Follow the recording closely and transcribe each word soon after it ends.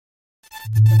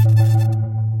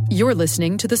You're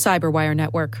listening to the Cyberwire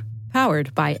Network,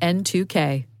 powered by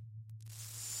N2K.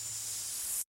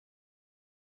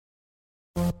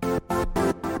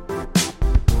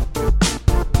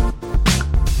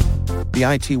 The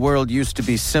IT world used to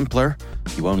be simpler.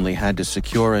 You only had to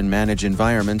secure and manage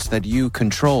environments that you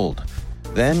controlled.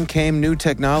 Then came new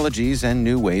technologies and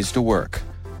new ways to work.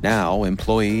 Now,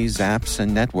 employees, apps,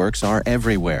 and networks are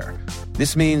everywhere.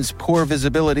 This means poor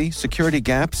visibility, security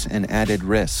gaps, and added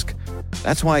risk.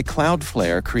 That's why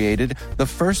Cloudflare created the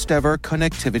first-ever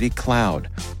connectivity cloud.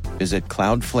 Visit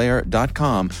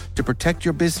cloudflare.com to protect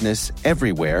your business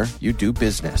everywhere you do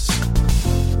business.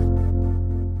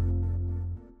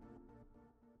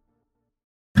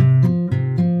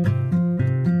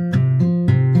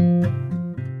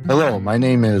 Hello, my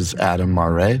name is Adam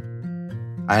Mare.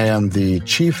 I am the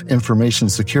Chief Information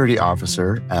Security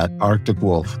Officer at Arctic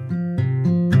Wolf.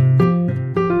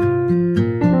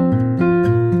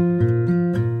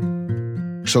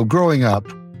 So growing up,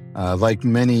 like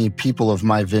many people of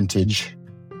my vintage,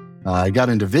 I got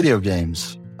into video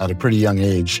games at a pretty young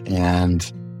age. And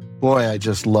boy, I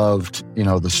just loved,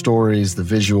 the stories, the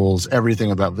visuals, everything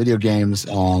about video games,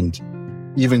 and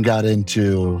even got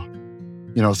into,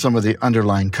 some of the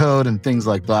underlying code and things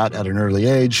like that at an early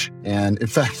age. And in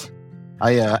fact,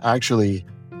 I actually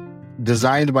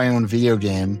designed my own video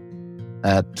game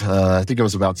at, I think I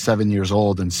was about 7 years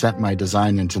old, and sent my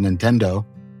design into Nintendo.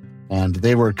 And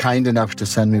they were kind enough to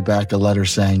send me back a letter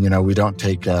saying, we don't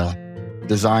take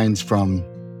designs from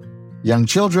young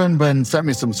children, but sent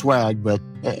me some swag. But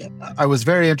I was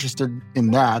very interested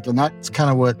in that. And that's kind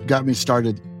of what got me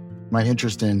started, my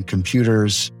interest in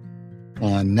computers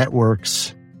and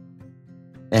networks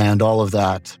and all of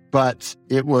that. But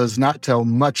it was not till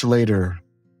much later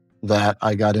that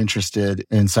I got interested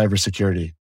in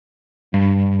cybersecurity.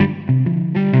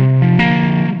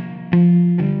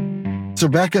 So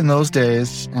back in those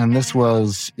days, and this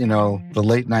was, the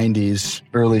late 90s,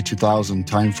 early 2000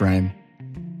 timeframe,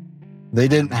 they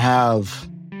didn't have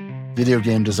video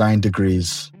game design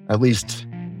degrees, at least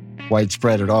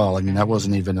widespread at all. I mean, that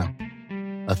wasn't even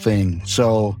a thing.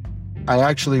 So I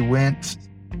actually went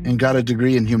and got a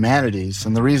degree in humanities.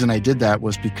 And the reason I did that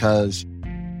was because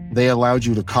they allowed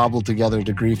you to cobble together a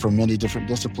degree from many different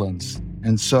disciplines.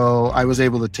 And so I was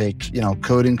able to take,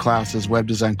 coding classes, web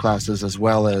design classes, as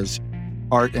well as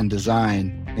art and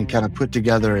design, and kind of put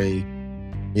together a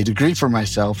degree for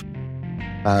myself.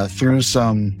 Through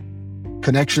some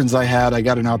connections I had, I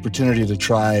got an opportunity to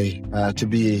try to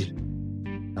be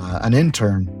an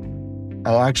intern.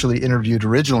 I actually interviewed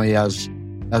originally as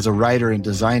a writer and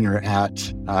designer at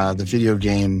the video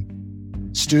game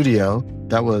studio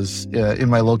that was in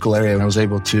my local area, and I was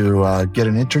able to get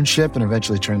an internship and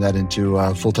eventually turn that into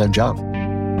a full-time job.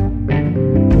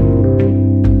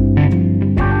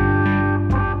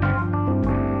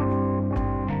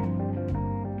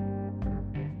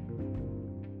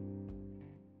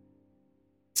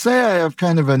 Say I have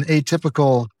kind of an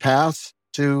atypical path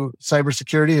to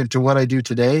cybersecurity and to what I do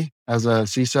today as a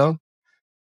CISO.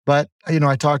 But,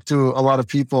 I talked to a lot of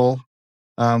people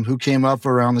who came up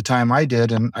around the time I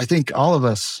did. And I think all of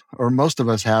us, or most of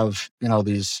us, have,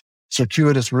 these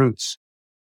circuitous routes.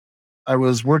 I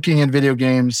was working in video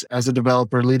games as a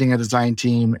developer, leading a design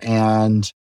team,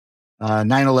 and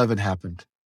 9/11 happened.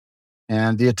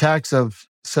 And the attacks of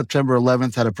September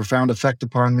 11th had a profound effect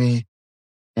upon me.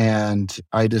 And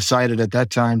I decided at that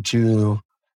time to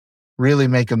really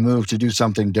make a move to do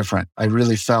something different. I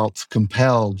really felt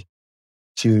compelled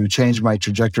to change my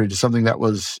trajectory to something that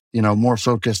was, more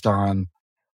focused on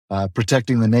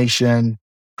protecting the nation,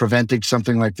 preventing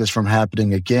something like this from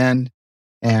happening again.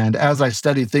 And as I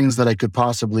studied things that I could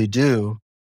possibly do,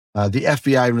 the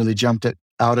FBI really jumped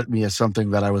out at me as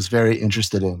something that I was very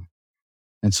interested in.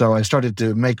 And so I started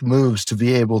to make moves to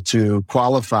be able to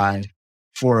qualify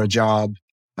for a job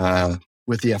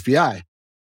with the FBI.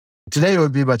 Today, it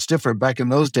would be much different. Back in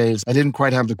those days, I didn't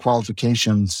quite have the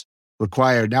qualifications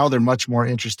required. Now they're much more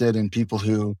interested in people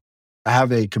who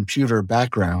have a computer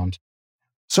background.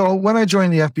 So when I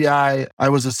joined the FBI, I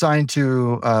was assigned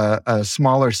to a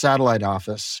smaller satellite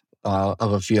office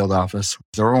of a field office.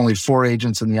 There were only 4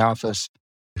 agents in the office.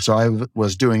 So I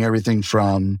was doing everything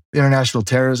from international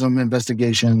terrorism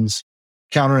investigations,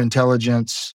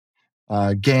 counterintelligence,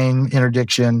 gang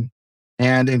interdiction,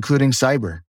 and including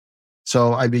cyber.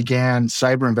 So I began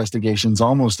cyber investigations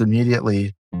almost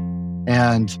immediately,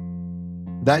 and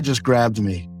that just grabbed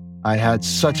me. I had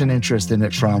such an interest in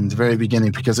it from the very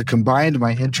beginning because it combined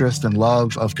my interest and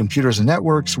love of computers and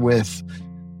networks with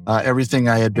everything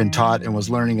I had been taught and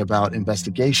was learning about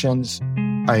investigations.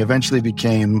 I eventually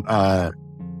became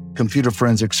computer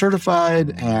forensic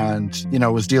certified and,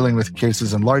 was dealing with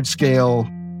cases in large scale.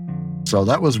 So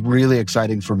that was really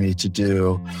exciting for me to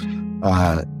do,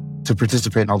 to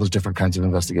participate in all those different kinds of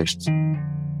investigations.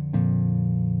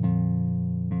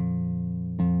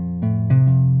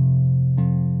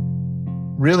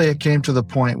 Really, it came to the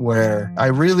point where I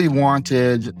really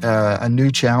wanted a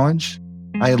new challenge.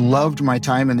 I loved my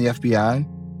time in the FBI.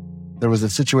 There was a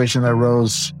situation that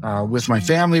arose with my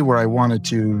family where I wanted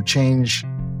to change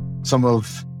some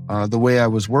of the way I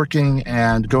was working,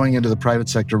 and going into the private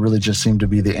sector really just seemed to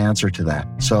be the answer to that.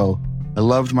 So I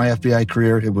loved my FBI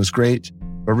career. It was great,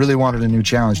 but really wanted a new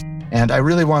challenge. And I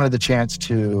really wanted the chance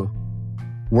to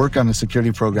work on a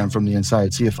security program from the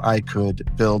inside, see if I could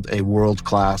build a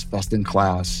world-class,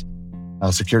 best-in-class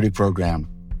security program.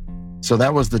 So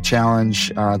that was the challenge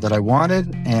that I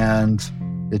wanted. And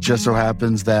it just so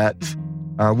happens that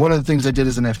one of the things I did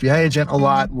as an FBI agent a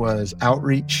lot was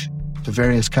outreach to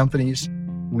various companies.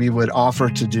 We would offer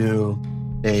to do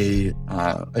a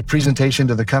presentation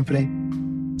to the company.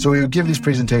 So we would give these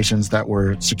presentations that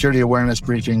were security awareness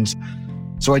briefings.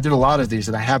 So I did a lot of these,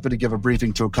 and I happened to give a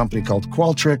briefing to a company called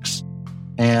Qualtrics,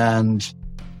 and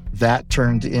that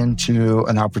turned into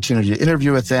an opportunity to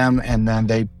interview with them, and then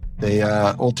they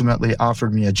ultimately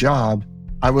offered me a job.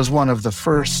 I was one of the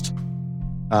first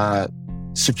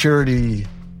security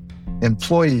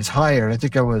employees hired. I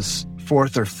think I was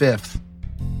fourth or fifth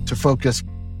to focus,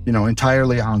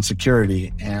 entirely on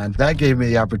security, and that gave me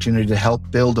the opportunity to help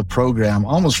build a program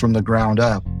almost from the ground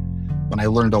up. And I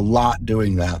learned a lot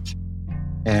doing that.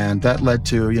 And that led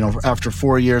to, after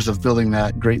 4 years of building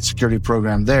that great security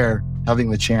program there, having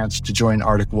the chance to join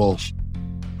Arctic Wolf.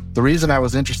 The reason I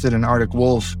was interested in Arctic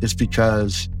Wolf is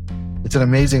because it's an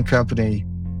amazing company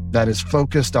that is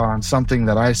focused on something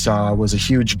that I saw was a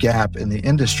huge gap in the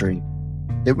industry.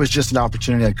 It was just an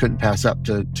opportunity I couldn't pass up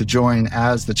to join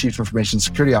as the Chief Information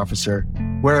Security Officer,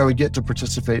 where I would get to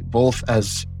participate both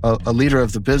as a leader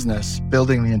of the business,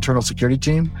 building the internal security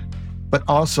team, but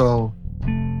also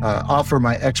offer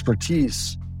my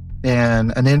expertise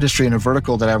in an industry and a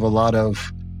vertical that I have a lot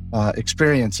of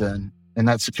experience in, and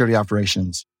that's security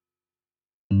operations.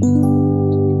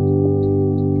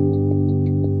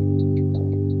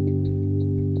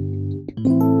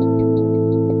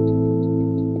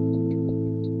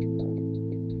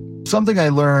 Something I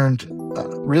learned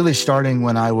really starting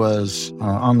when I was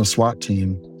on the SWAT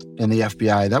team in the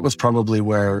FBI, that was probably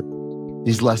where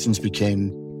these lessons became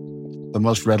the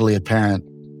most readily apparent.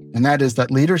 And that is that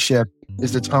leadership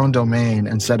is its own domain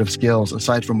and set of skills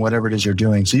aside from whatever it is you're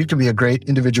doing. So you can be a great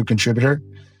individual contributor,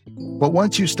 but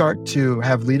once you start to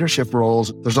have leadership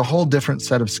roles, there's a whole different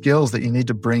set of skills that you need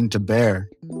to bring to bear.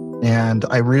 And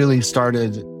I really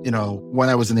started, when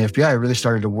I was in the FBI, I really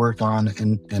started to work on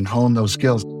and hone those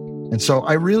skills. And so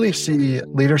I really see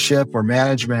leadership or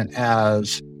management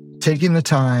as taking the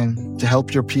time to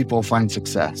help your people find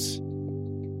success.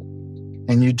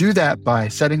 And you do that by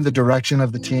setting the direction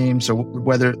of the team. So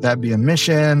whether that be a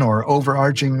mission or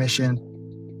overarching mission,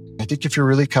 I think if you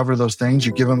really cover those things,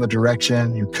 you give them the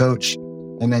direction, you coach,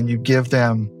 and then you give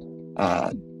them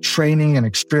training and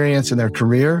experience in their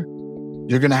career,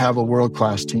 you're going to have a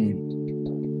world-class team.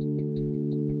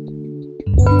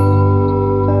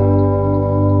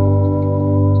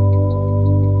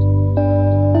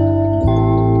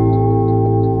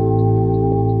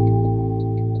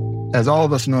 As all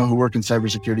of us know who work in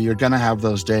cybersecurity, you're going to have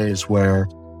those days where,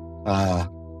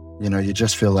 you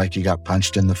just feel like you got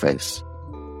punched in the face.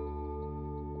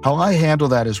 How I handle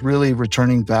that is really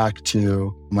returning back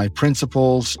to my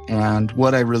principles and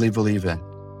what I really believe in.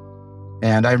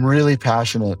 And I'm really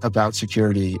passionate about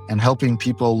security and helping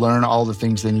people learn all the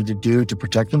things they need to do to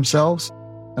protect themselves.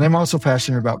 And I'm also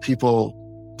passionate about people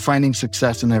finding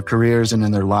success in their careers and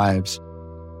in their lives.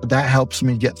 That helps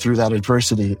me get through that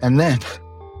adversity. And then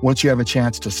once you have a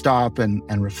chance to stop and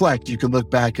reflect, you can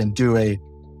look back and do a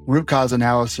root cause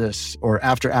analysis or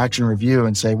after action review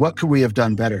and say, what could we have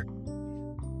done better?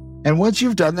 And once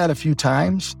you've done that a few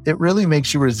times, it really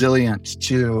makes you resilient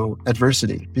to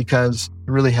adversity because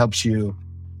it really helps you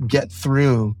get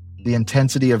through the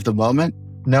intensity of the moment,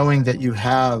 knowing that you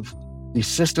have these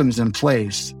systems in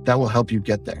place that will help you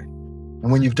get there.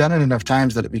 And when you've done it enough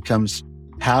times that it becomes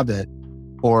habit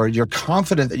or you're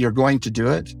confident that you're going to do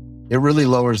it, it really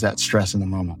lowers that stress in the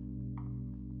moment.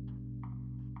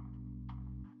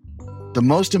 The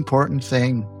most important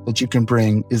thing that you can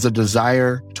bring is a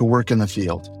desire to work in the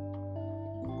field.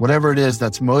 Whatever it is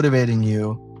that's motivating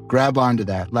you, grab onto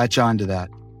that, latch onto that.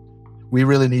 We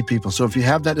really need people. So if you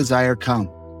have that desire, come.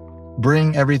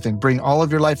 Bring everything. Bring all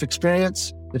of your life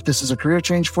experience. If this is a career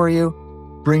change for you,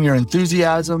 bring your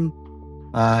enthusiasm,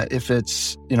 If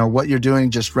it's, what you're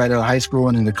doing just right out of high school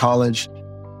and into college,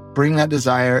 bring that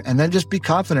desire and then just be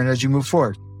confident as you move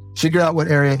forward. Figure out what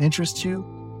area interests you,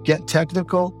 get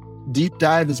technical, deep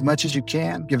dive as much as you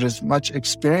can, give as much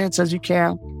experience as you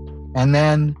can, and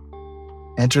then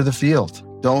enter the field.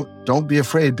 Don't be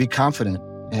afraid, be confident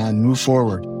and move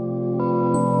forward.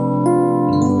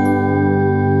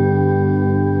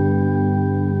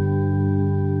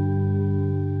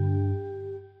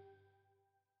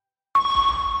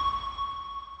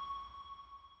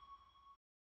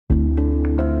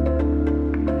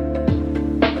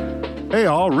 Hey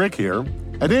all, Rick here.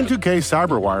 At N2K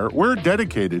Cyberwire, we're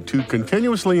dedicated to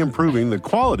continuously improving the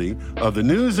quality of the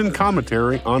news and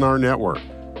commentary on our network.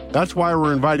 That's why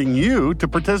we're inviting you to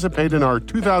participate in our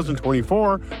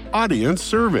 2024 audience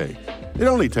survey. It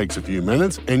only takes a few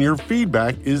minutes, and your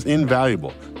feedback is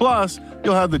invaluable. Plus,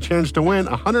 you'll have the chance to win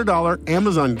a $100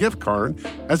 Amazon gift card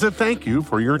as a thank you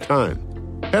for your time.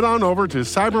 Head on over to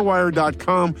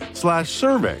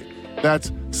cyberwire.com/survey.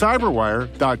 That's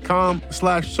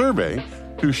cyberwire.com/survey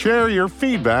to share your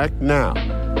feedback now.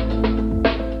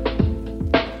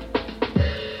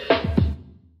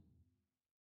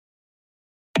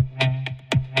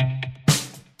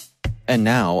 And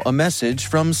now, a message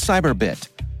from Cyberbit.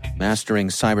 Mastering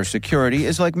cybersecurity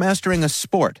is like mastering a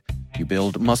sport. You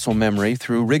build muscle memory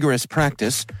through rigorous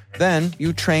practice, then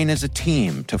you train as a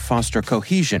team to foster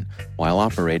cohesion while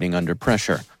operating under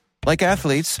pressure. Like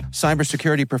athletes,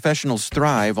 cybersecurity professionals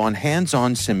thrive on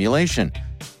hands-on simulation.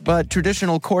 But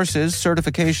traditional courses,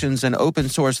 certifications, and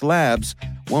open-source labs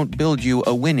won't build you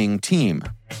a winning team.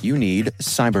 You need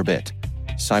Cyberbit.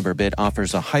 Cyberbit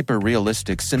offers a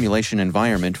hyper-realistic simulation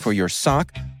environment for your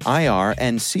SOC, IR,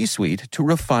 and C-suite to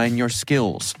refine your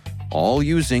skills, all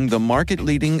using the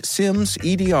market-leading SIMs,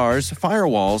 EDRs,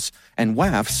 firewalls, and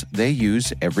WAFs they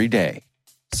use every day.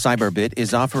 Cyberbit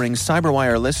is offering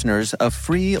Cyberwire listeners a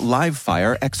free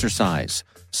live-fire exercise.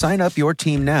 Sign up your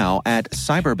team now at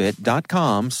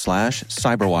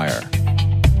cyberbit.com/cyberwire.